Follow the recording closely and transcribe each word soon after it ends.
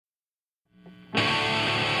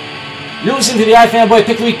You're listening to the iFanboy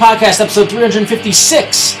Pick of the Week podcast, episode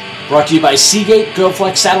 356, brought to you by Seagate,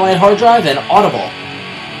 GoFlex Satellite Hard Drive, and Audible.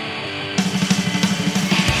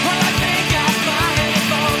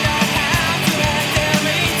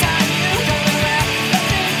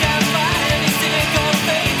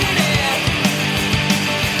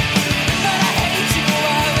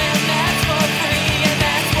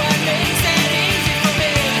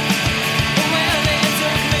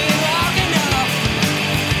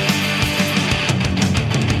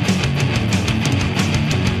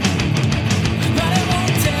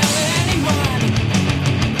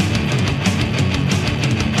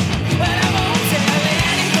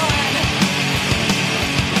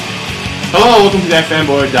 Hello, welcome to the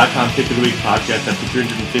iFanboy.com Pick of the Week podcast, episode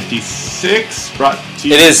 356, brought to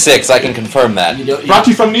you... It is 6, I can confirm that. Brought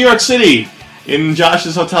to you from New York City, in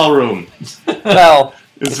Josh's hotel room. Well,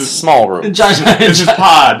 it's a small room. It's his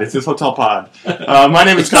pod. It's his hotel pod. My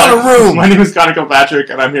name is Conor. Not a room! My name is Conor Kilpatrick,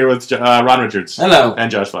 and I'm here with Ron Richards. Hello. And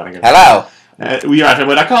Josh Flanagan. Hello. We are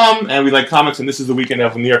iFanboy.com, and we like comics, and this is the weekend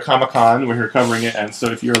of New York Comic Con. We're here covering it, and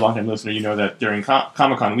so if you're a long-time listener, you know that during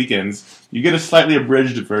Comic Con weekends, you get a slightly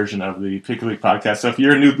abridged version of the Pick of the Week podcast. So if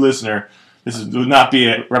you're a new listener, would not be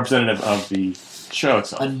a representative of the show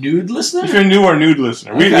itself. A nude listener? If you're a new or nude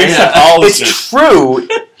listener. We Okay, accept all listeners. It's true,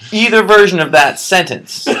 either version of that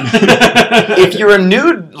sentence. If you're a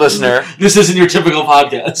nude listener... This isn't your typical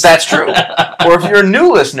podcast. That's true. Or if you're a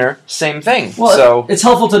new listener, same thing. Well, so it's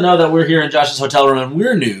helpful to know that we're here in Josh's hotel room and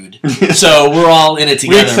we're nude. So we're all in it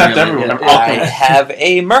together. We accept everyone. I have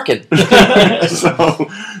a merkin.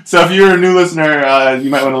 So if you're a new listener, you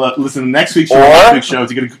might want to listen to next week's show or next week's show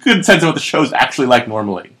to get a good sense of what the show's actually like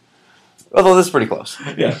normally. Although this is pretty close.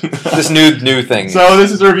 Yeah. This new thing. So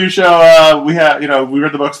this is a review show. We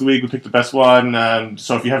read the books of the week. We picked the best one.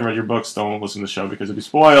 So if you haven't read your books, don't listen to the show because it'll be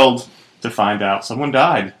spoiled to find out someone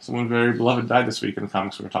died. Someone very beloved died this week in the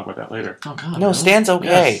comics. We're going to talk about that later. Oh, God. No, really? Stan's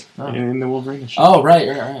okay. Yes, in the Wolverine show. Oh,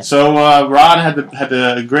 right. So Ron had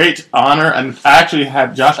the great honor, and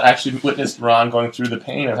Josh actually witnessed Ron going through the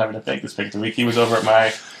pain of having to pick this pick of the week. He was over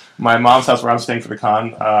at my mom's house where I was staying for the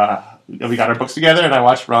con. We got our books together, and I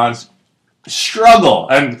watched Ron's struggle.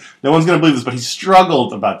 And no one's going to believe this, but he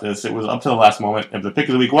struggled about this. It was up to the last moment. And the pick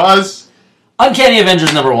of the week was... Uncanny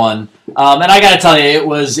Avengers number 1. And I got to tell you, it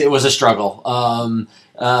was a struggle.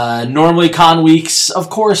 Normally con weeks,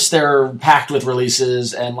 of course, they're packed with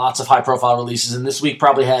releases and lots of high-profile releases, and this week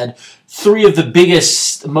probably had 3 of the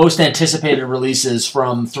biggest, most anticipated releases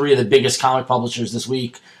from 3 of the biggest comic publishers this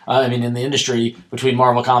week, in the industry, between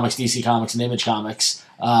Marvel Comics, DC Comics, and Image Comics.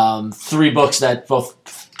 3 books that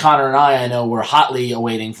both Conor and I know, were hotly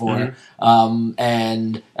awaiting for. Mm-hmm.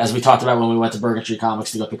 And as we talked about when we went to Bergen Street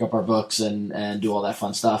Comics to go pick up our books and do all that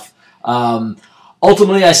fun stuff.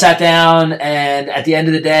 Ultimately, I sat down, and at the end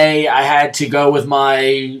of the day, I had to go with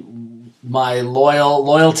my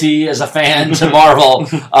loyalty as a fan to Marvel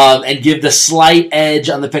and give the slight edge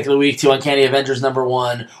on the pick of the week to Uncanny Avengers number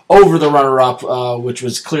 1 over the runner-up, which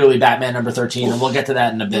was clearly Batman number 13, and we'll get to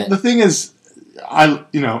that in a bit. The thing is,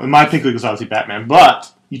 in my pick of the week was obviously Batman,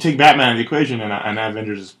 but you take Batman out of the equation, and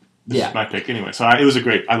Avengers is my pick anyway. So it was a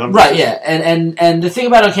great. I love it. Right, yeah, and the thing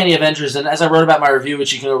about Uncanny Avengers, and as I wrote about my review,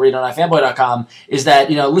 which you can go read on iFanboy.com, is that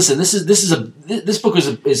listen, this book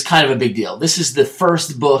is kind of a big deal. This is the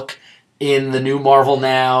first book in the new Marvel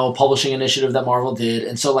Now publishing initiative that Marvel did,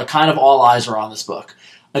 and so kind of all eyes are on this book.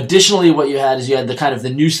 Additionally, what you had the kind of the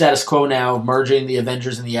new status quo now of merging the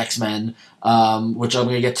Avengers and the X-Men, which I'm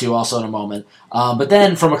going to get to also in a moment. But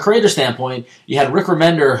then, from a creator standpoint, you had Rick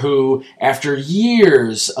Remender, who, after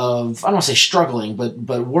years of, I don't want to say struggling, but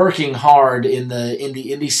working hard in the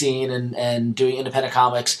indie scene and doing independent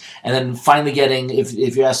comics, and then finally getting,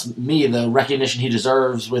 if you ask me, the recognition he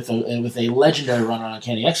deserves with a legendary run on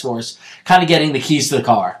Uncanny X-Force, kind of getting the keys to the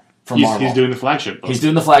car. He's doing the flagship book. He's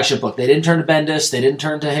doing the flagship book. They didn't turn to Bendis. They didn't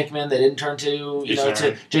turn to Hickman. They didn't turn to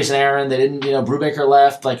to Jason Aaron. They didn't Brubaker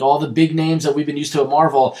left. All the big names that we've been used to at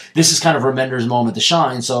Marvel. This is kind of Remender's moment to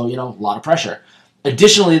shine. So a lot of pressure.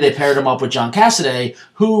 Additionally, they paired him up with John Cassaday,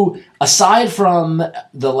 who, aside from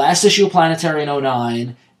the last issue of Planetary in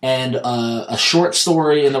 2009 and a short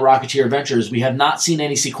story in the Rocketeer Adventures, we have not seen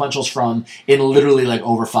any sequentials from in literally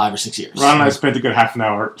over 5 or 6 years. Ron and I spent a good half an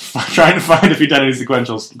hour trying to find if he'd done any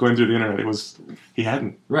sequentials going through the internet. He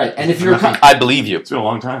hadn't. Right, and if you're I believe you. It's been a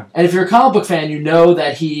long time. And if you're a comic book fan, you know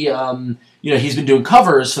that he he's been doing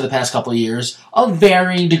covers for the past couple of years of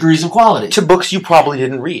varying degrees of quality. To books you probably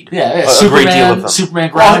didn't read. Yeah. A great deal of them. Superman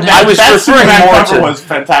Grounded. I was referring more to... was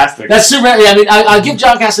fantastic. That Superman, yeah, I mean, I'll give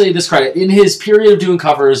John Cassaday this credit. In his period of doing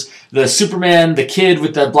covers, the Superman, the kid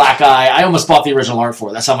with the black eye, I almost bought the original art for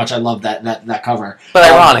it. That's how much I loved that cover. But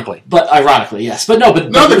ironically. Yes. But no, the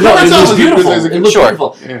cover it was beautiful. It looked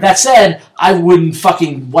beautiful. Yeah. That said, I wouldn't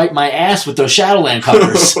fucking wipe my ass with those Shadowland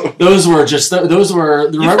covers. Those were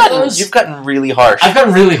remember those? You've gotten really harsh. I've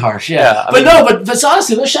gotten really harsh, yeah. but But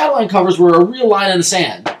honestly, those Shadowland covers were a real line in the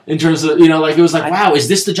sand in terms of, like it was like, wow, is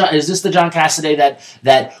this the John Cassaday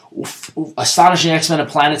that astonishing X-Men and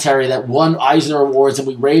Planetary that won Eisner Awards and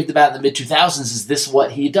we raved about in the mid-2000s? Is this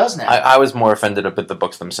what he does now? I was more offended up at the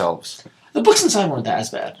books themselves. The books inside weren't that as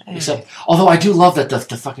bad. Except, although I do love that the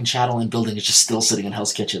fucking Shadowland building is just still sitting in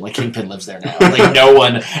Hell's Kitchen. Like, Kingpin lives there now. Like, no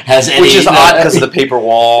one has any... Which is odd because of the paper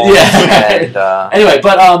wall. Yeah. And, anyway,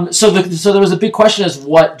 but, so there was a big question as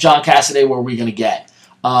what John Cassaday were we going to get?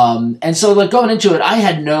 And so, like, going into it, I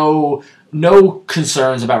had no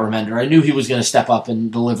concerns about Remender. I knew he was going to step up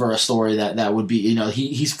and deliver a story that would be,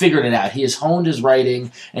 he's figured it out. He has honed his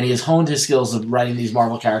writing, and he has honed his skills of writing these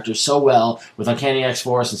Marvel characters so well with Uncanny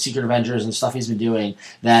X-Force and Secret Avengers and stuff he's been doing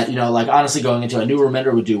that, honestly going into it, I knew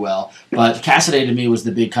Remender would do well. But Cassaday to me was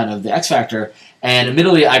the big kind of the X factor. And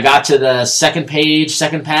admittedly, I got to the second page,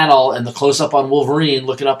 second panel, and the close-up on Wolverine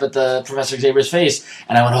looking up at the Professor Xavier's face,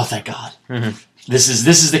 and I went, oh, thank God. Mm-hmm. This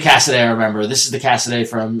is the Cassaday I remember. This is the Cassaday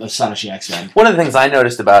from Astonishing X-Men. One of the things I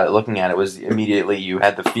noticed about it, looking at it, was immediately you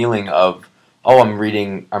had the feeling of, oh, I'm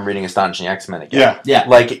reading Astonishing X-Men again. Yeah.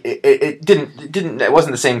 Like it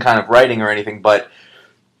wasn't the same kind of writing or anything, but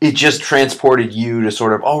it just transported you to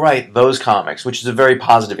sort of, all right, those comics, which is a very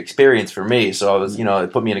positive experience for me. So I was,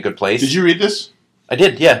 it put me in a good place. Did you read this? I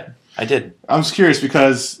did, yeah. I did. I'm just curious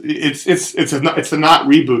because it's a not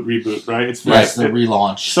reboot, right? It's the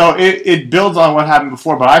relaunch. So it builds on what happened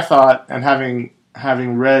before, but I thought, and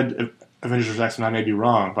having read Avengers vs. X-Men, I may be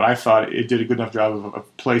wrong, but I thought it did a good enough job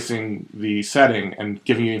of placing the setting and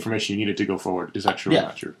giving you information you needed to go forward. Is that true or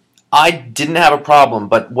not true? I didn't have a problem,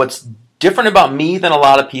 but what's different about me than a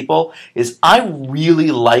lot of people is I really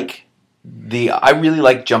like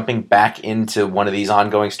jumping back into one of these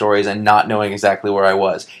ongoing stories and not knowing exactly where I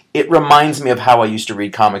was. It reminds me of how I used to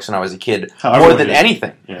read comics when I was a kid, more than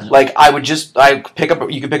anything. Yeah. Like you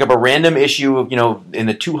could pick up a random issue of, in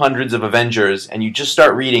the 200s of Avengers, and you just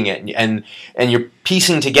start reading it, and you're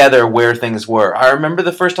piecing together where things were. I remember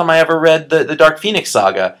the first time I ever read the Dark Phoenix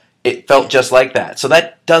saga. It felt just like that. So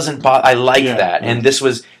that doesn't bother. I like that. And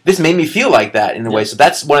this made me feel like that in a way. So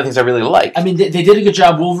that's one of the things I really like. I mean, they did a good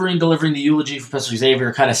job. Wolverine delivering the eulogy for Professor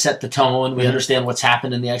Xavier kind of set the tone. We understand what's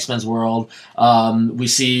happened in the X-Men's world. We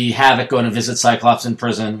see Havoc going to visit Cyclops in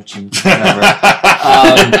prison, which whatever.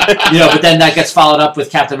 But then that gets followed up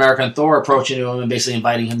with Captain America and Thor approaching him and basically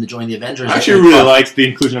inviting him to join the Avengers. I actually really liked the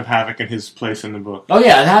inclusion of Havoc and his place in the book. Oh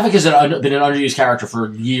yeah, Havoc has been an underused character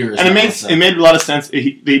for years. And it made a lot of sense.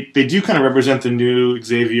 They do kind of represent the new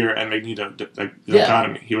Xavier and Magneto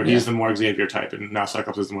dichotomy. He's the more Xavier type, and now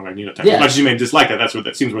Cyclops is the more Magneto type. As much as you may dislike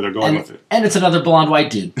that seems where they're going with it. And it's another blonde white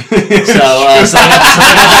dude. So they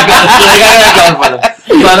got going for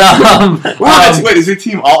them. But wait, is your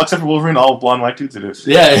team all except for Wolverine all blonde white dudes? It is.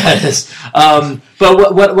 Yeah, it is.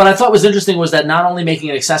 But what I thought was interesting was that not only making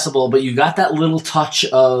it accessible, but you got that little touch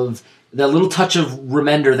of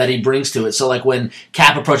Remender that he brings to it. So like when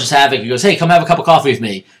Cap approaches Havoc, he goes, "Hey, come have a cup of coffee with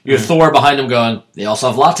me." You have Thor behind him going, "They also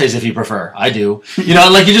have lattes if you prefer." I do.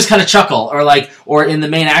 Like you just kind of chuckle. Or in the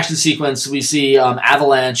main action sequence, we see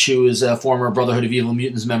Avalanche, who is a former Brotherhood of Evil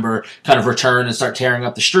Mutants member, kind of return and start tearing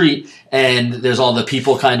up the street. And there's all the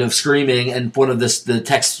people kind of screaming, and one of the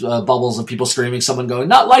text bubbles of people screaming, someone going,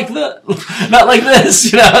 "Not like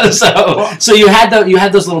this," So you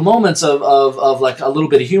had those little moments of like a little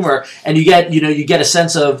bit of humor. And you get a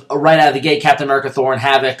sense of right out of the gate, Captain America, Thor, and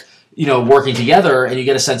Havoc, working together, and you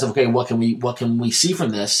get a sense of, okay, what can we see from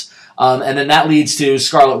this? And then that leads to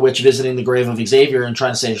Scarlet Witch visiting the grave of Xavier and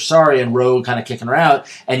trying to say sorry, and Rogue kind of kicking her out,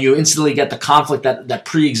 and you instantly get the conflict that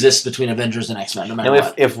pre-exists between Avengers and X-Men, no matter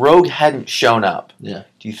what. If Rogue hadn't shown up, do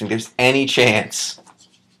you think there's any chance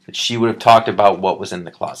that she would have talked about what was in the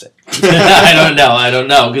closet? I don't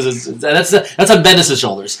know, because that's on Bendis'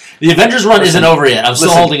 shoulders. The Avengers run isn't over yet. I'm still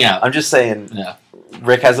holding out. I'm just saying. Yeah.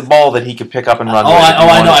 Rick has a ball that he could pick up and run.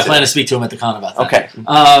 I know. I plan to speak to him at the con about that. Okay.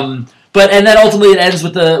 And then ultimately it ends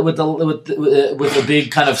with the big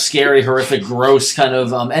kind of scary, horrific, gross kind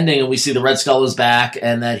of ending, and we see the Red Skull is back,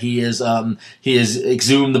 and that he has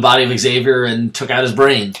exhumed the body of Xavier and took out his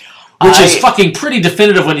brain. Which is fucking pretty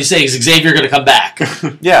definitive when you say, is Xavier going to come back?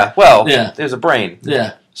 Yeah, well, there's a brain.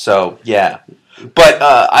 Yeah. So yeah, but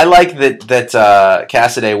I like that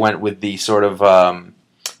Cassaday went with the sort of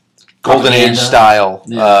Golden Age style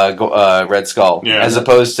Red Skull, as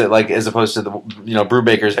opposed to the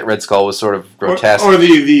Brubaker's Red Skull was sort of grotesque, or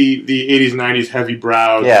the 80s 90s heavy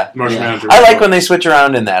browed Martian Manhunter. I like when they switch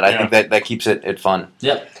around in that. I think that keeps it fun.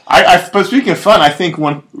 Yep. But speaking of fun, I think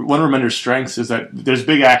one of Remender's strengths is that there's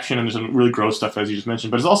big action and there's some really gross stuff, as you just mentioned,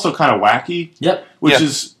 but it's also kind of wacky. Yep. Which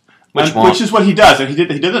is what he does, and he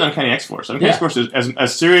did that on Uncanny X-Force. Uncanny X-Force is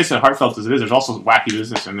as serious and heartfelt as it is. There's also wacky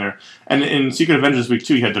business in there, and in Secret Avengers Week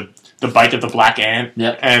 2, you had the bite of the Black Ant,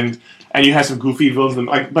 and you had some goofy villains,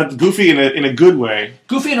 but goofy in a good way.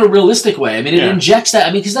 Goofy in a realistic way. I mean, it injects that.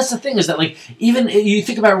 I mean, because that's the thing is that even you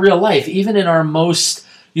think about real life, even in our most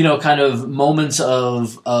kind of moments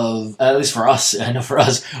of at least for us, I know for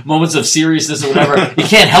us, moments of seriousness or whatever, you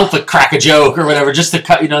can't help but crack a joke or whatever, just to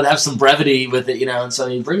cut, to have some brevity with it, and so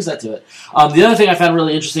he brings that to it. The other thing I found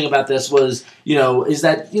really interesting about this was, is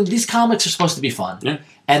that these comics are supposed to be fun. Yeah.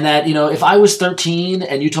 And that, if I was 13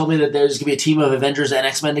 and you told me that there's going to be a team of Avengers and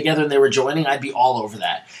X-Men together and they were joining, I'd be all over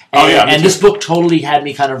that. And this book totally had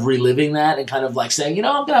me kind of reliving that and kind of saying,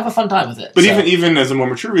 I'm going to have a fun time with it. But even as a more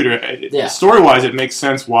mature reader, story-wise, it makes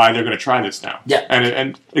sense why they're going to try this now. Yeah.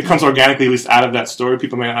 And it comes organically, at least out of that story.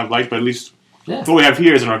 People may not have liked, but at least what we have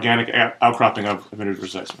here is an organic outcropping of Avengers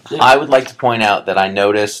vs. X-Men. Yeah. I would like to point out that I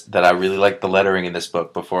noticed that I really liked the lettering in this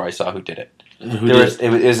book before I saw who did it. It was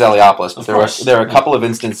Eliopoulos, but there were a couple of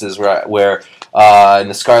instances where in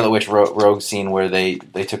the Scarlet Witch Rogue scene where they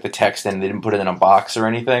took the text and they didn't put it in a box or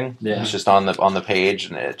anything. Yeah. It was just on the page,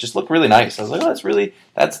 and it just looked really nice. I was like, oh,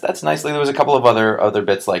 that's nicely. There was a couple of other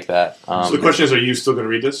bits like that. So the question is, are you still going to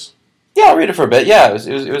read this? Yeah, I'll read it for a bit. Yeah,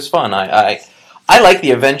 it was fun. I like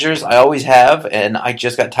the Avengers. I always have, and I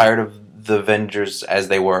just got tired of the Avengers as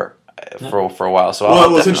they were. For a while,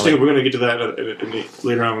 so it's interesting. We're going to get to that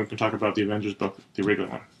later on. We can talk about the Avengers book, the regular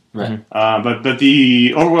one, right? But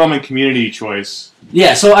the overwhelming community choice.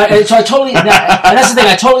 Yeah, so I totally, and that's the thing.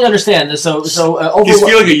 I totally understand this. So he's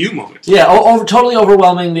feeling a you moment. Yeah, totally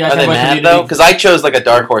overwhelming the. Are they mad though? Because I chose a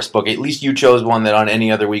Dark Horse book. At least you chose one that on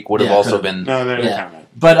any other week would have also been. No, they're kind of.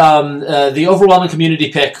 But the overwhelming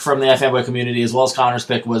community pick from the iFanboy community, as well as Connor's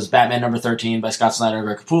pick, was Batman number 13 by Scott Snyder and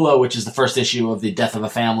Greg Capullo, which is the first issue of the Death of a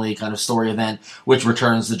Family kind of story event, which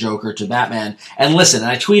returns the Joker to Batman. And listen,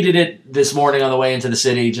 I tweeted it this morning on the way into the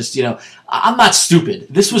city, just, I'm not stupid.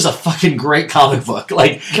 This was a fucking great comic book.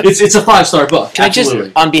 It's a 5-star book. Can absolutely. I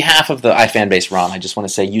just, on behalf of the iFanbase, Ron, I just want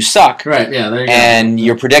to say you suck. Right, yeah, there you go. And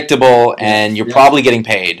you're predictable, and you're probably getting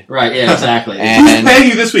paid. Right, yeah, exactly. Who's paying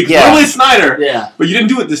you this week? Probably Snyder. Yeah. But you didn't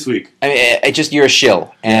do it this week. I mean, you're a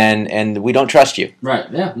shill, and we don't trust you. Right,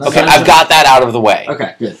 yeah. Okay, I've got that out of the way.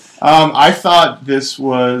 Okay, good. I thought this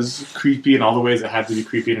was creepy in all the ways it had to be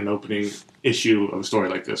creepy in an opening issue of a story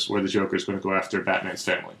like this, where the Joker is going to go after Batman's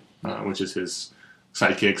family, which is his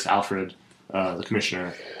sidekicks, Alfred, the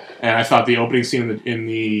Commissioner. And I thought the opening scene in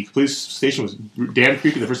the police station was damn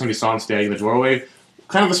creepy. The first time you saw him standing in the doorway,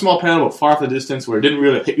 kind of a small panel, but far off the distance, where it didn't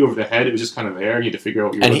really hit you over the head. It was just kind of there. You had to figure out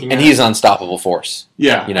what you were looking at. And he's an unstoppable force.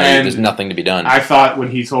 Yeah. There's nothing to be done. I thought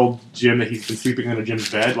when he told Jim that he's been sleeping under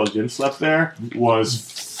Jim's bed while Jim slept there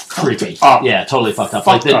was creepy. Yeah, totally fucked up.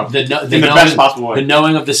 The best possible way. The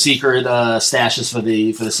knowing of the secret stashes for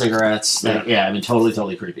the cigarettes.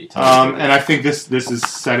 Totally creepy. And I think this is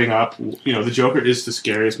setting up. The Joker is the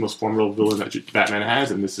scariest, most formidable villain that Batman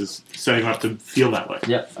has, and this is setting up to feel that way.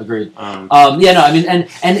 Yep, agreed. And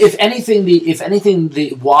if anything, the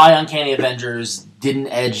why Uncanny Avengers didn't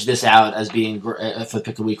edge this out as being for the pick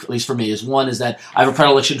of the week, at least for me, is that I have a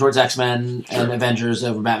predilection towards X-Men and Avengers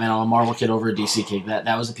over Batman. I'm a Marvel kid over a DC kid.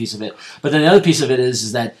 That was a piece of it. But then the other piece of it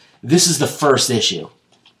is that this is the first issue.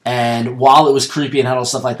 And while it was creepy and had all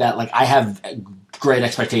stuff like that, I have great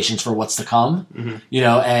expectations for what's to come. Mm-hmm.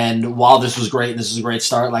 And while this was great, this is a great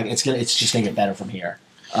start, it's just going to get better from here.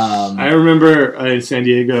 I remember in San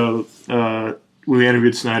Diego, when we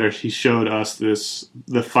interviewed Snyder, he showed us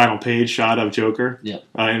the final page shot of Joker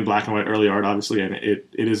in black and white, early art, obviously, and it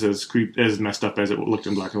is as messed up as it looked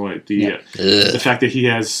in black and white. The fact that he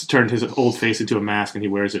has turned his old face into a mask and he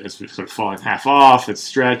wears it, it's sort of falling half off, it's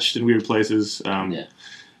stretched in weird places.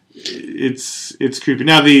 It's creepy.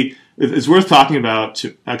 Now, it's worth talking about,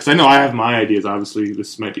 because I know I have my ideas, obviously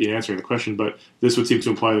this might be answering the question, but this would seem to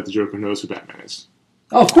imply that the Joker knows who Batman is.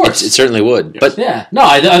 Oh, of course. It certainly would. Yes. But no,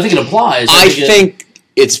 I think it applies. I think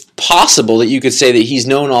it's possible that you could say that he's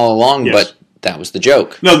known all along, but that was the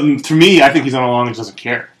joke. No, to me, I think he's known all along and doesn't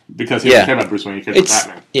care. Because he doesn't care about Bruce Wayne, he cares about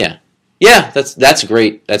Batman. Yeah. Yeah, that's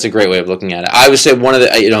great. That's a great way of looking at it. I would say one of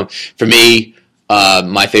the, for me,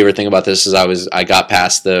 My favorite thing about this is I got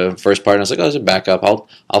past the first part and I was like, oh, there's a backup.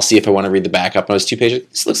 I'll see if I want to read the backup. And it was 2 pages.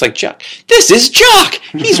 This looks like Chuck. This is Chuck.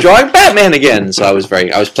 He's drawing Batman again. So I was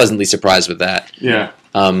pleasantly surprised with that. Yeah.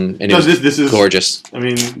 And this is gorgeous. I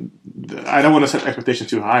mean, I don't want to set expectations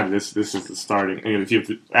too high, but this is the starting. I mean, if you're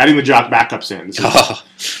adding the Jock backups in,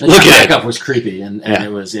 the backup was creepy, and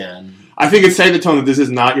it was And I think it's setting the tone that this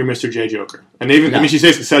is not your Mr. J Joker. And even, I mean, she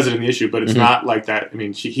says it in the issue, but it's not like that. I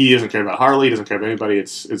mean, he doesn't care about Harley, he doesn't care about anybody.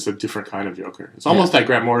 It's a different kind of Joker. It's almost like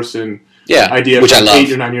Grant Morrison idea which from I love.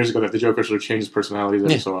 8 or 9 years ago that the Joker sort of changes personalities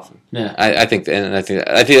every so often. Yeah, I think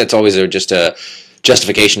that's always just a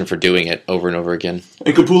justification for doing it over and over again.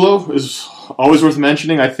 And Capullo is always worth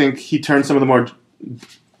mentioning. I think he turned some of the more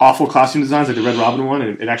awful costume designs, like the Red Robin one,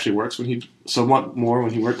 and it actually works when he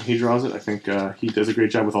draws it. I think he does a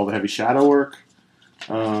great job with all the heavy shadow work.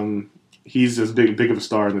 He's as big of a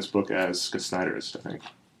star in this book as Snyder is, I think.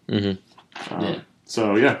 Mm-hmm.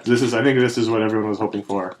 So I think this is what everyone was hoping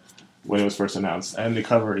for when it was first announced, and the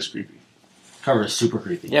cover is creepy. Cover is super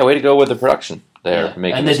creepy. Yeah, way to go with the production there.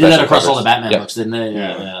 And they did that across all the Batman books, didn't they?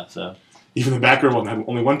 Yeah. So even the Batgirl one had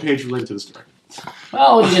only one page related to the story.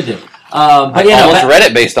 Well, what are you gonna do? I almost read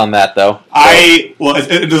it based on that, though. In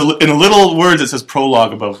the little words it says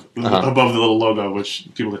prologue above the little logo, which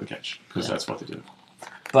people didn't catch because that's what they did.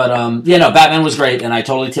 But Batman was great, and I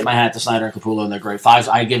totally tip my hat to Snyder and Capullo, and they're great.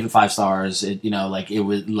 I give it 5 stars. It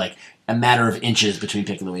was like a matter of inches between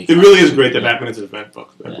pick of the week. It really is great that Batman is an event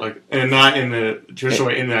book, and not in the traditional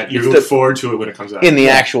way in that you look forward to it when it comes out. In the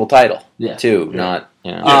actual title, too, not.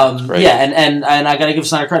 And I gotta give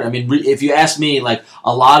Snyder credit. I mean, if you ask me, like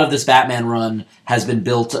a lot of this Batman run has been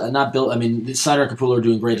not built. I mean, Snyder and Capullo are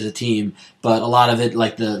doing great as a team, but a lot of it,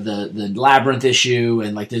 like the Labyrinth issue,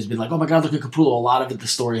 and like there's been like, oh my god, look at Capullo. A lot of it, the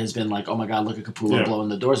story has been like, oh my god, look at Capullo blowing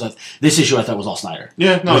the doors off. This issue I thought was all Snyder.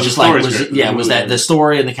 Yeah, no, was that the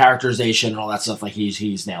story and the characterization and all that stuff. Like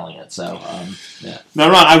he's nailing it. So Now,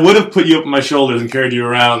 Ron, I would have put you up on my shoulders and carried you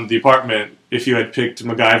around the apartment if you had picked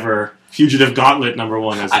MacGyver Fugitive Gauntlet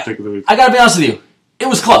 #1 as the pick of the week. I gotta be honest with you. It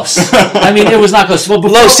was close. I mean, it was not close. Well,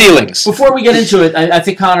 low ceilings. Before we get into it, I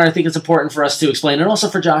think, Connor, it's important for us to explain, and also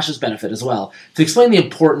for Josh's benefit as well, to explain the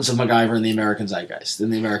importance of MacGyver in the American zeitgeist, in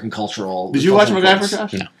the American cultural... Did you watch MacGyver,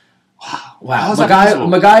 Josh? No. Wow.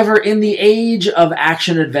 MacGyver, in the age of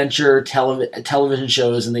action-adventure television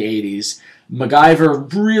shows in the 80s,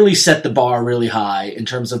 MacGyver really set the bar really high in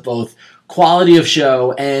terms of both quality of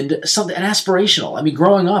show and aspirational. I mean,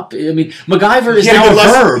 growing up, MacGyver is now a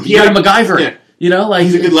verb. You got to MacGyver it.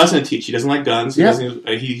 He's a good lesson to teach. He doesn't like guns.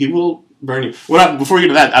 He will burn you. Before we get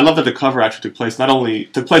to that, I love that the cover actually took place. Not only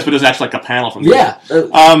took place, but it was actually like a panel from.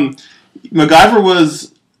 MacGyver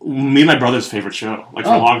was me and my brother's favorite show, for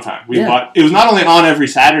a long time. It was not only on every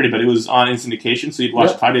Saturday, but it was on in syndication, so you'd watch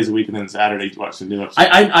it 5 days a week, and then Saturday you'd watch the new episode.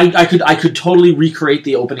 I could totally recreate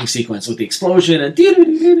the opening sequence with the explosion and you could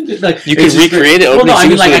recreate it.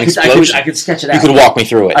 I could sketch it out. You could walk me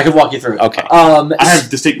through it. I could walk you through it. Okay. I have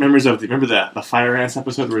distinct memories of remember the Fire Ants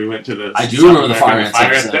episode where we went to the. I do remember the Fire Ants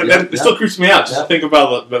episode. It still creeps me out. Just think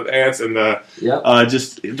about the ants and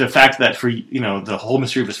just the fact that for the whole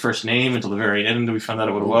mystery of his first name until the very end we found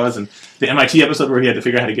out what it was, and the MIT episode where he had to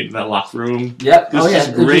figure out how to get into that locked room. Yep. It was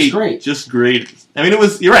great. Just great. I mean,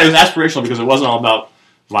 you're right. It was aspirational because it wasn't all about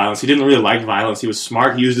violence. He didn't really like violence. He was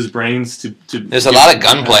smart. He used his brains to There's a lot of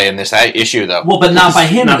gunplay in this issue, though. Well, but not by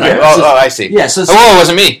him. I see. Yeah. So it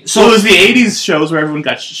wasn't me. So it was the '80s shows where everyone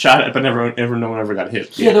got shot at, but no one ever got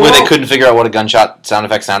hit. Yeah, where they couldn't figure out what a gunshot sound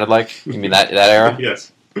effect sounded like. You mean that era?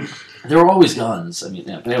 Yes. There were always guns. I mean,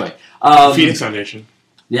 but anyway. Phoenix Foundation.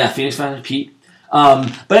 Yeah, Phoenix Foundation. Pete.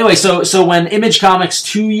 But anyway, so when Image Comics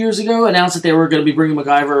 2 years ago announced that they were going to be bringing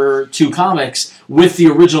MacGyver to comics with the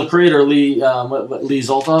original creator Lee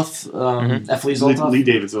Zoltoff, F. Lee Zoltoff, Lee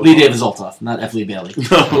David Zoltoff, not F. Lee Bailey,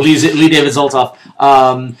 Lee David Zoltoff.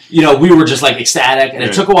 We were just like ecstatic, and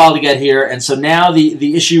it took a while to get here, and so now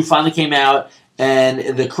the issue finally came out.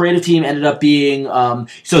 And the creative team ended up being so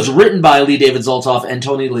it's written by Lee David Zoltoff and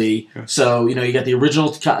Tony Lee. Yeah. So you got the original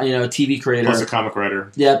TV creator plus a comic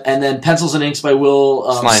writer. Yep, and then pencils and inks by Will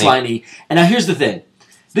Sliney. And now here's the thing: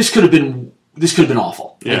 this could have been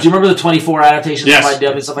awful. Yeah. Like, do you remember the 24 adaptations of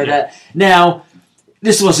IDW and stuff like that? Now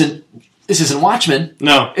this isn't Watchmen.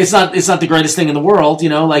 No, it's not the greatest thing in the world.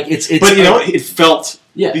 But it felt.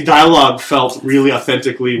 Yeah. The dialogue felt really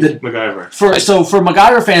authentically MacGyver. For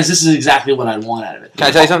MacGyver fans, this is exactly what I'd want out of it. Can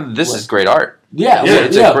I tell you something? This is great art. Yeah.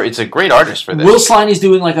 It's a great artist for this. Will Sliney's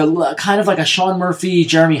doing like a kind of like a Sean Murphy,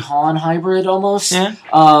 Jeremy Hahn hybrid almost. Yeah.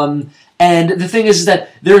 And the thing is that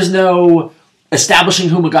there's no establishing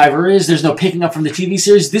who MacGyver is. There's no picking up from the TV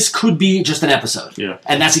series. This could be just an episode. Yeah.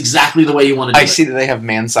 And that's exactly the way you want to do it. I see that they have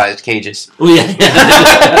man-sized cages. Oh, yeah.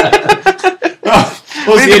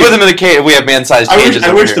 We need to put them in the cage. We have man-sized cages.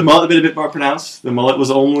 I wish the mullet had been a bit more pronounced. The mullet was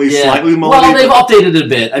only slightly mullet. Well, they've updated it a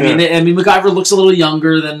bit. I mean, MacGyver looks a little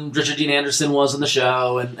younger than Richard Dean Anderson was in the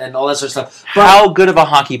show, and all that sort of stuff. But, how good of a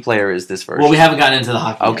hockey player is this version? Well, we haven't gotten into the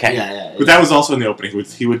hockey. Okay. Yeah. But that was also in the opening.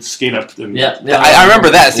 He would skate up. And, I remember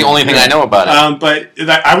that. It's the only thing I know about it. But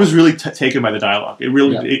I was really taken by the dialogue. It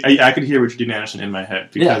really, I could hear Richard Dean Anderson in my head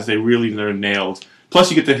because they really nailed. Plus,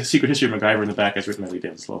 you get the secret history of MacGyver in the back as written by Lee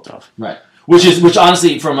David Slotoff. Right. Which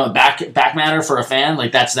honestly, from a back matter for a fan,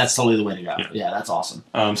 like that's totally the way to go. Yeah, that's awesome.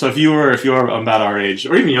 So if you were about our age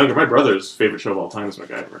or even younger, my brother's favorite show of all time is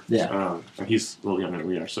MacGyver. Yeah. And he's a little younger than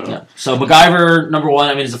we are. So So MacGyver #1.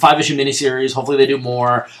 I mean, it's a 5-issue miniseries. Hopefully, they do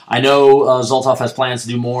more. I know Zoltov has plans to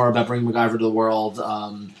do more about bringing MacGyver to the world.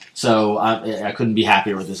 So I couldn't be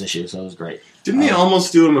happier with this issue. So it was great. Didn't they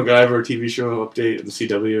almost do a MacGyver TV show update in the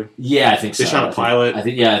CW? Yeah, I think so. They shot a pilot. I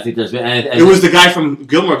think there's been. It was the guy from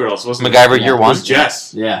Gilmore Girls, wasn't it? MacGyver Year One? It was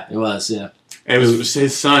Jess. Yeah, it was, yeah. And it was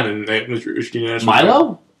his son, and it was Richard Dean Anderson.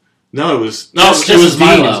 Milo? No, it was Dean. It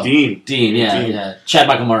was Dean. Dean, yeah. Chad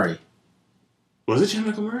Michael Murray. Was it Chad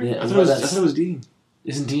Michael Murray? Yeah, I thought it was Dean.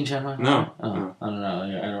 Isn't Dean Chad Michael No. Murray? No. I don't know.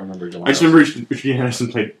 I don't remember. I just remember Richard Dean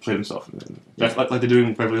Anderson played himself. That's like they're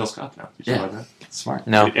doing Beverly Hills Cop now. Did you know that? Smart.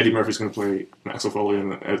 No. Eddie Murphy's going to play Maxwell Foley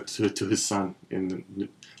to his son in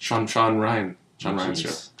Sean Ryan's show.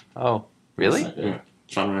 Oh, really? Yeah,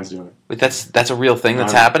 Sean Ryan's doing it. Wait, that's a real thing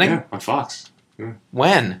that's happening? Yeah, on Fox. Yeah.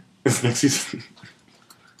 When? It's next season.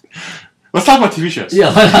 Let's talk about TV shows.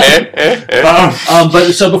 Yeah.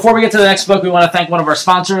 But so before we get to the next book, we want to thank one of our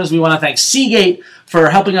sponsors. We want to thank Seagate for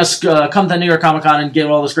helping us come to New York Comic Con and get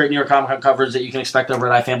all this great New York Comic Con coverage that you can expect over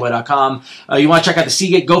at ifanboy.com. You want to check out the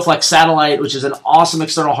Seagate GoFlex Satellite, which is an awesome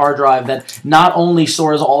external hard drive that not only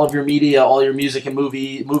stores all of your media, all your music and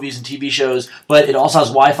movies and TV shows, but it also has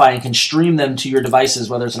Wi-Fi and can stream them to your devices,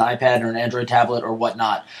 whether it's an iPad or an Android tablet or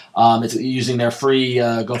whatnot. It's using their free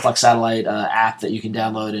GoFlex Satellite app that you can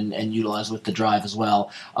download and utilize with the drive as well.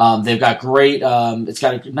 They've got great. It's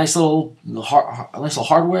got a nice little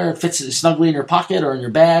hardware. It fits snugly in your pocket or in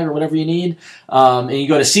your bag or whatever you need. And you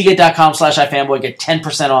go to Seagate.com/ifanboy, get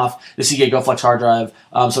 10% off the Seagate GoFlex hard drive.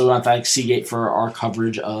 So we want to thank Seagate for our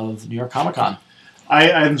coverage of New York Comic Con.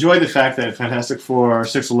 I enjoy the fact that Fantastic Four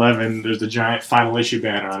 611, there's the giant final issue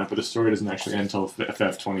banner on it, but the story doesn't actually end until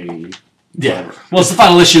FF20. Yeah. Well, it's the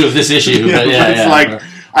final issue of this issue.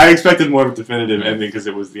 I expected more of a definitive ending because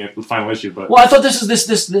it was the final issue. But I thought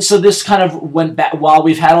this kind of went back while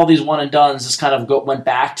we've had all these one and dones. This kind of went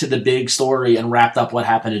back to the big story and wrapped up what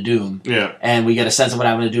happened to Doom. Yeah, and we get a sense of what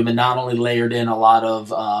happened to Doom, and not only layered in a lot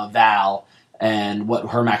of Val and what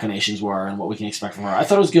her machinations were and what we can expect from her. I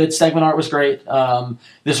thought it was good. Stegman art was great.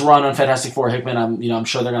 This run on Fantastic Four Hickman, I'm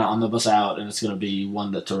sure they're going to omnibus out, and it's going to be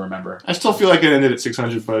one to remember. I still feel like it ended at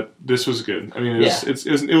 600, but this was good. I mean,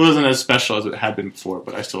 it wasn't as special as it had been before,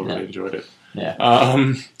 but I still really enjoyed it. Yeah.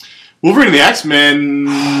 Wolverine and the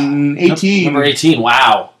X-Men 18. Number 18.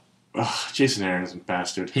 Wow. Ugh, Jason Aaron is a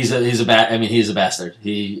bastard. He's a bastard.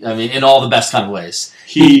 In all the best kind of ways.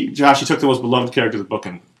 Josh, he took the most beloved character of the book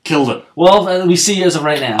and killed him. Well, we see as of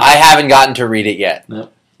right now. I haven't gotten to read it yet.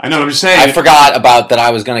 Nope. I know. I'm just saying. I forgot about that. I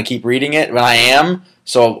was going to keep reading it, but I am.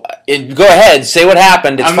 So go ahead, say what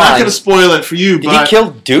happened. It's I'm fine. not going to spoil it for you. Did he kill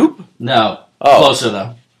Dupe? No. Oh. Closer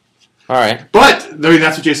though. All right. But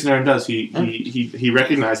that's what Jason Aaron does. He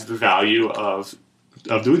recognizes the value of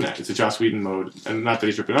doing that. It's a Joss Whedon mode, and not that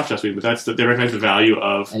he's ripping off Joss Whedon, but they recognize the value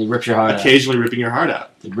of and he rips your heart occasionally ripping your heart out.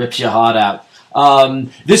 It rips your heart out.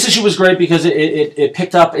 This issue was great because it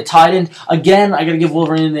picked up, it tied in. Again, I got to give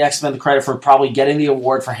Wolverine and the X-Men the credit for probably getting the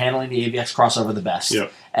award for handling the AVX crossover the best.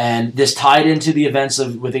 Yep. And this tied into the events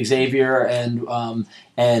with Xavier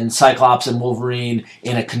and Cyclops and Wolverine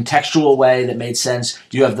in a contextual way that made sense.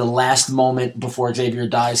 You have the last moment before Xavier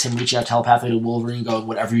dies, him reaching out telepathically to Wolverine, going,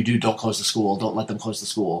 "Whatever you do, don't close the school. Don't let them close the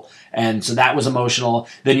school." And so that was emotional.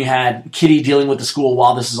 Then you had Kitty dealing with the school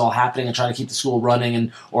while this is all happening and trying to keep the school running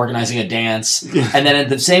and organizing a dance. Yeah. And then at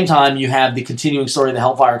the same time, you have the continuing story of the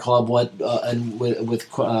Hellfire Club, and with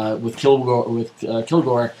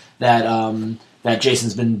Kilgore that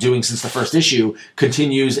Jason's been doing since the first issue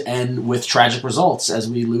continues, and with tragic results as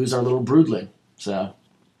we lose our little broodling. So,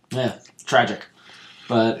 yeah, tragic.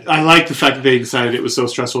 But I like the fact that they decided it was so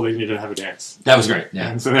stressful they needed to have a dance. That was great. Yeah.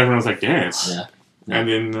 And so everyone was like, "Dance." Yeah. And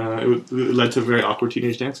then it led to very awkward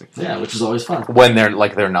teenage dancing. Yeah, which is always fun. When they're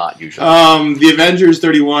not usually. The Avengers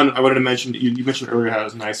 31, I wanted to mention, you mentioned earlier how it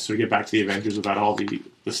was nice to get back to the Avengers without all the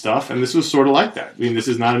the stuff, and this was sort of like that. I mean, this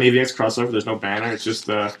is not an AVX crossover. There's no banner. It's just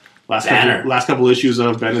the last couple issues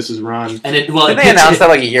of Bendis' run. And they announced that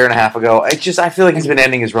like a year and a half ago. I feel like he's been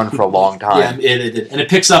ending his run for a long time. Yeah, it did. And it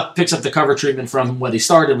picks up the cover treatment from what he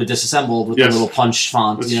started with Disassembled with the little punch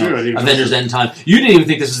font. That's true. Avengers End Time. You didn't even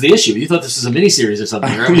think this was the issue. You thought this was a miniseries or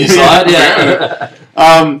something, right? When you saw it? Yeah.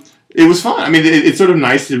 It was fun. I mean, it's sort of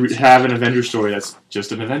nice to have an Avengers story that's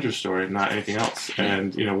just an Avengers story, not anything else.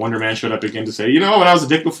 And Wonder Man showed up again to say, when I was a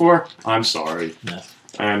dick before, I'm sorry. Yeah.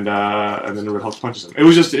 And then the Red Hulk punches him. It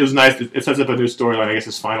was nice. It sets up a new storyline. I guess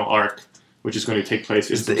his final arc, which is going to take place.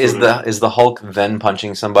 Is the Hulk then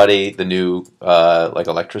punching somebody the new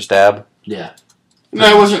Electra stab? Yeah.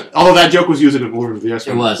 No, it wasn't. Although that joke was used in War of the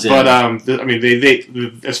X-Men. It was. Yeah. But they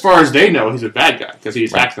as far as they know, he's a bad guy because he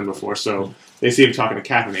attacked them before. So they see him talking to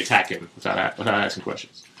Cap and they attack him without asking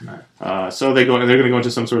questions. Right. So they're going to go into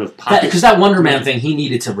some sort of pocket. Because that Wonder Man thing he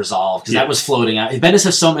needed to resolve because that was floating out. Bendis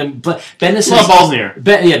has so many, but Bendis has balls in the air.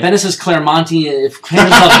 Bendis has Claremontian. If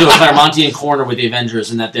himself to do a Claremontian corner with the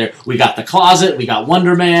Avengers, and that we got the closet, we got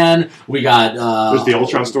Wonder Man, we got there's the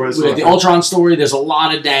Ultron story. The Ultron story. There's a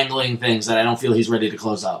lot of dangling things that I don't feel he's ready to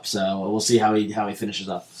close up. So we'll see how he finishes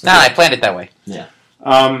up. So, I planned it that way. Yeah.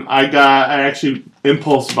 I actually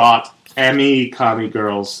impulse bought Amikami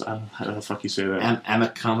Girls. How the fuck you say that?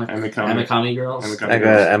 Amikami Girls? I'm not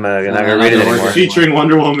gonna read it anymore. Featuring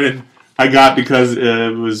Wonder Woman. I got because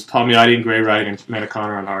it was Palmiotti and Gray writing and Amanda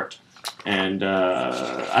Conor on art. And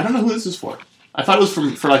I don't know who this is for. I thought it was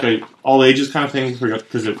for like a all ages kind of thing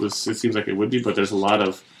because it seems like it would be, but there's a lot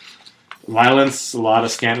of violence, a lot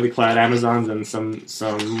of scantily clad Amazons, and some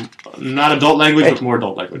not adult language, but more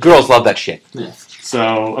adult language. Girls love that shit. Yeah.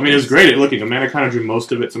 So, I mean, it was great at looking. Amanda kind of drew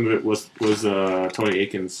most of it. Some of it was Tony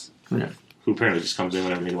Akins, who apparently just comes in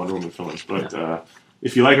whenever they need Wonder Woman films. But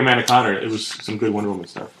if you like Amanda Conner, it was some good Wonder Woman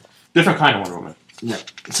stuff. Different kind of Wonder Woman. Yeah.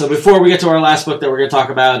 So before we get to our last book that we're going to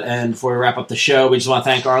talk about, and before we wrap up the show, we just want to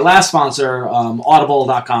thank our last sponsor,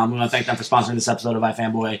 Audible.com. We want to thank them for sponsoring this episode of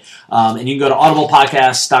iFanboy. And you can go to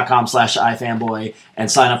audiblepodcast.com/iFanboy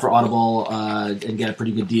and sign up for Audible and get a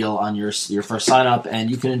pretty good deal on your first sign up.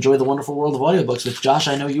 And you can enjoy the wonderful world of audiobooks, which, Josh,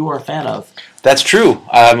 I know you are a fan of. That's true.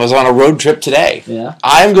 I was on a road trip today. Yeah.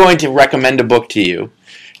 I'm going to recommend a book to you.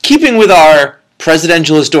 Keeping with our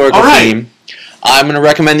presidential historical theme, I'm going to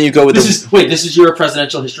recommend that you go with this is your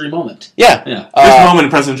presidential history moment. Yeah. This moment in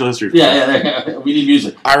presidential history. Yeah. We need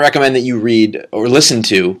music. I recommend that you read or listen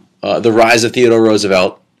to The Rise of Theodore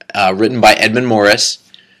Roosevelt, written by Edmund Morris,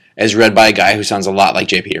 as read by a guy who sounds a lot like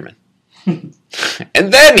J. Peterman.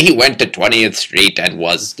 And then he went to 20th Street and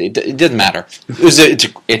it didn't matter.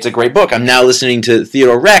 It's a great book. I'm now listening to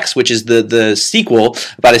Theodore Rex, which is the sequel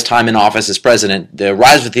about his time in office as president. The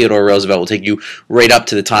Rise of Theodore Roosevelt will take you right up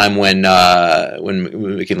to the time when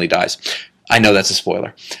McKinley dies. I know that's a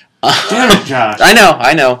spoiler. Damn it, Josh. I know.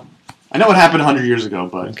 I know what happened 100 years ago,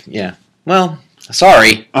 but... Yeah. Well,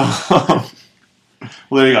 sorry. Well,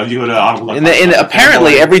 there you go. You go to Audible. And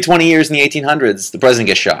apparently, every 20 years in the 1800s, the president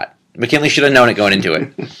gets shot. McKinley should have known it going into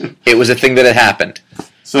it. It was a thing that had happened.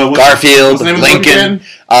 So Garfield, Lincoln,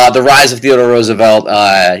 The Rise of Theodore Roosevelt.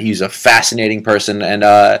 He's a fascinating person,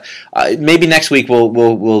 and maybe next week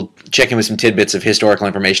we'll check in with some tidbits of historical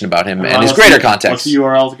information about him and his greater context. What's the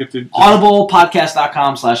URL to get to?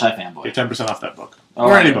 Audiblepodcast.com/iFanboy. Get 10% off that book.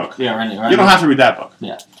 Or any book. Yeah, or any. You don't have to read that book.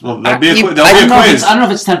 Yeah. Well, there'll be a quiz. I don't know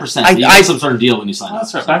if it's 10%. You get some sort of deal when you sign up.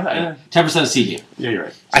 That's right. 10% CD. Yeah, you're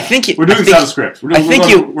right. I think we're doing this out of script. I think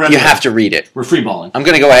you have to read it. We're freeballing. I'm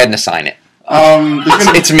going to go ahead and assign it.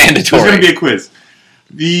 It's mandatory. There's going to be a quiz.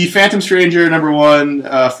 The Phantom Stranger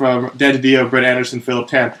 #1 from Dan DiDio, Brett Anderson, Philip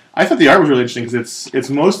Tan. I thought the art was really interesting because it's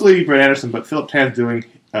mostly Brett Anderson, but Philip Tan's doing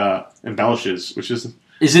embellishes, which is...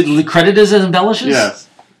 Is it credited as embellishes? Yes.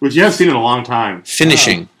 Which you haven't seen in a long time.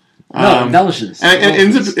 Finishing. No, embellishes. And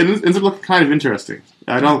it ends up looking kind of interesting.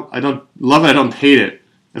 I don't love it. I don't hate it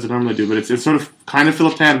as I normally do, but it's sort of kind of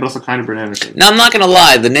Philip Tan, but also kind of Brett Anderson. Now I'm not going to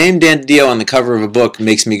lie. The name Dan DiDio on the cover of a book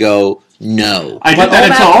makes me go no. I did that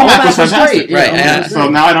until Olmec was fantastic. Right. Yeah, so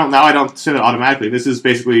now I don't say that automatically. This is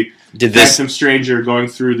basically Phantom Stranger going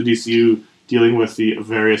through the DCU, dealing with the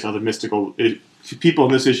various other mystical people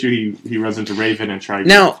in this issue. He runs into Raven and tries.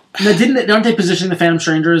 Now, don't they position the Phantom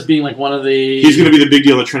Stranger as being like one of the? He's going to be the big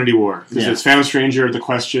deal at Trinity War. It's Phantom Stranger, The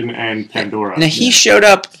Question, and Pandora. Now he showed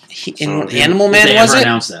up in Animal Man. Was it?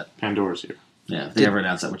 Announced that Pandora's here. Yeah, they never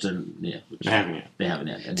announced that. They haven't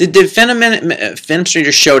yet. Did Phantom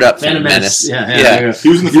Stranger showed up? Phantom Menace. Yeah. He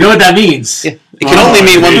was in the you know what that means? Yeah. It can only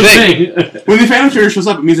mean one thing. When the Phantom Stranger shows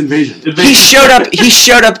up, it means invasion. He showed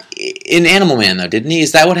up in Animal Man, though, didn't he?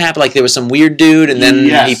 Is that what happened? Like there was some weird dude, and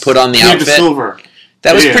then he put on the outfit. The silver.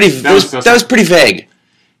 That was pretty. That was pretty vague.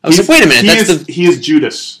 I was like, wait a minute, he is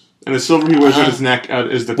Judas. And the silver he wears on his neck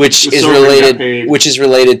is the which the is silver related, which is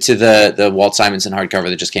related to the Walt Simonson hardcover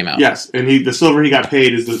that just came out. Yes, and the silver he got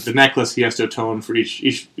paid is the necklace he has to atone for each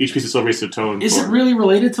piece of silver he has to atone. Is it really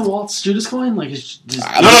related to Walt's Judas coin? Like, no.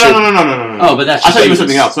 Oh, but that's. I thought it was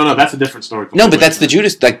something else. No, that's a different story. No, but that's the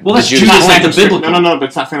Judas. Like, well, that's Judas like the biblical. No, but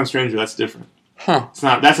it's not Phantom Stranger. That's different. Huh? It's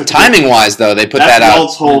not. That's timing wise though. They put that out. That's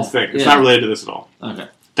Walt's whole thing. It's not related to this at all. Okay.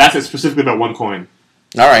 That's specifically about one coin.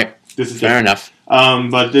 All right. This is fair enough.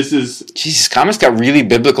 But this is... Jesus, comics got really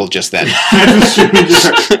biblical just then. Phantom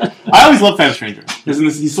Stranger. I always love Phantom Stranger.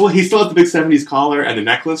 He still has the big 70s collar and the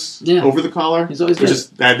necklace over the collar. He's always good.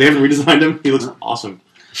 They haven't redesigned him. He looks awesome.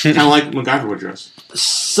 Kind of like MacGyver would dress.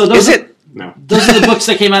 So those No. Those are the books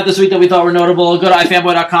that came out this week that we thought were notable. Go to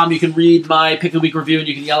ifanboy.com. You can read my Pick of the Week review, and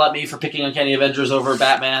you can yell at me for picking Uncanny Avengers over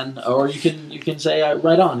Batman, or you can say,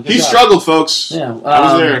 right on. He struggled, folks. Yeah. I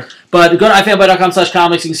was there. But go to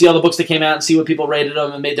ifanboy.com/comics. You can see all the books that came out and see what people rated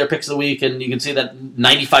them and made their picks of the week, and you can see that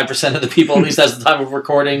 95% of the people, at least as the time of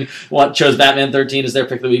recording, chose Batman 13 as their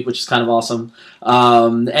pick of the week, which is kind of awesome.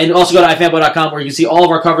 And also go to ifanboy.com, where you can see all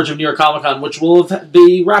of our coverage of New York Comic Con, which will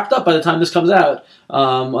be wrapped up by the time this comes out.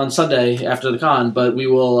 On Sunday after the con, but we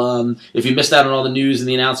will, if you missed out on all the news and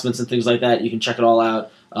the announcements and things like that, you can check it all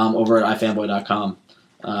out over at ifanboy.com.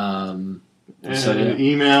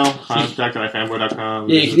 Email, contact at ifanboy.com.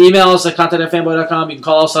 Yeah, you can email us at contact at ifanboy.com. You can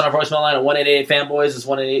call us on our voicemail line at 1-888-FANBOYS. It's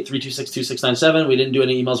 1-888-326-2697. We didn't do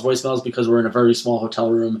any emails, voicemails because we're in a very small hotel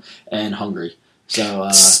room and hungry. So,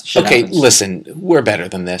 okay, happens. Listen, we're better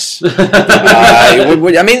than this.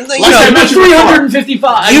 I mean,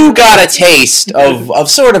 355. You got a taste of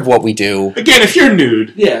sort of what we do. Again, if you're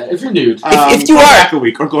nude. Yeah, if you're nude. If you go are. Back a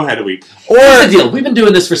week, or go ahead a week. Or here's the deal. We've been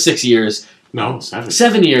doing this for 6 years. No, 7.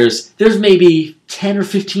 7 years. There's maybe 10 or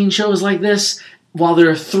 15 shows like this, while there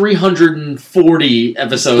are 340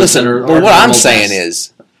 episodes. Listen, but what I'm saying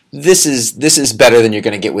is, this is better than you're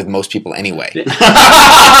going to get with most people anyway.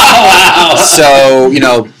 Wow. So,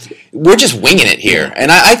 we're just winging it here.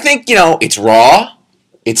 And I think, it's raw,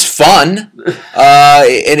 it's fun,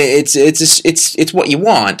 and it's what you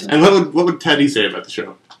want. And what would Teddy say about the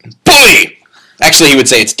show? Bully! Actually, he would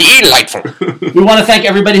say it's delightful. We want to thank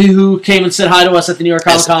everybody who came and said hi to us at the New York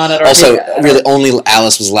Comic Con. Also, really, only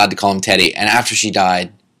Alice was allowed to call him Teddy. And after she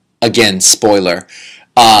died, again, spoiler,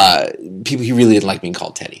 he really didn't like being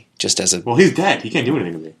called Teddy. Just as a... Well, he's dead. He can't do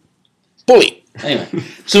anything to me. Bully. Anyway,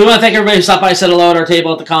 so we want to thank everybody who stopped by and said hello at our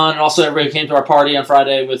table at the con, and also everybody who came to our party on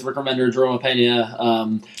Friday with Rick Remender, Jerome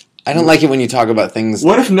Pena. I don't like it when you talk about things...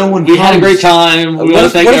 What if no one We had a great time. We want to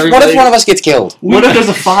thank everybody. What if one of us gets killed? What if there's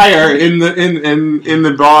a fire in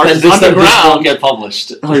the bar underground? This won't get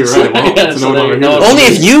published. Oh, you're right. Well, only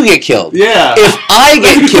if you get killed. Yeah. If I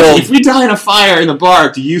get killed... If we die in a fire in the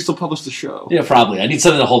bar, do you still publish the show? Yeah, probably. I need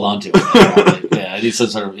something to hold on to. Yeah, I need some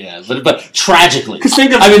sort of... Yeah, but tragically.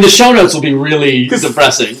 I mean, the show notes will be really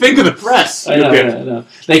depressing. Think of the press. I know.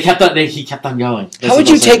 He kept on going. How would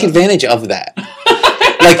you take advantage of that?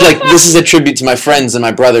 Like this is a tribute to my friends and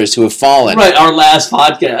my brothers who have fallen. Right, our last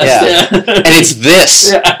podcast. Yeah. And it's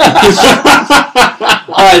this. Yeah.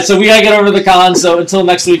 All right, so we got to get over to the con. So until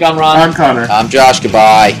next week, I'm Ron. I'm Conor. I'm Josh.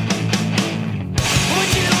 Goodbye.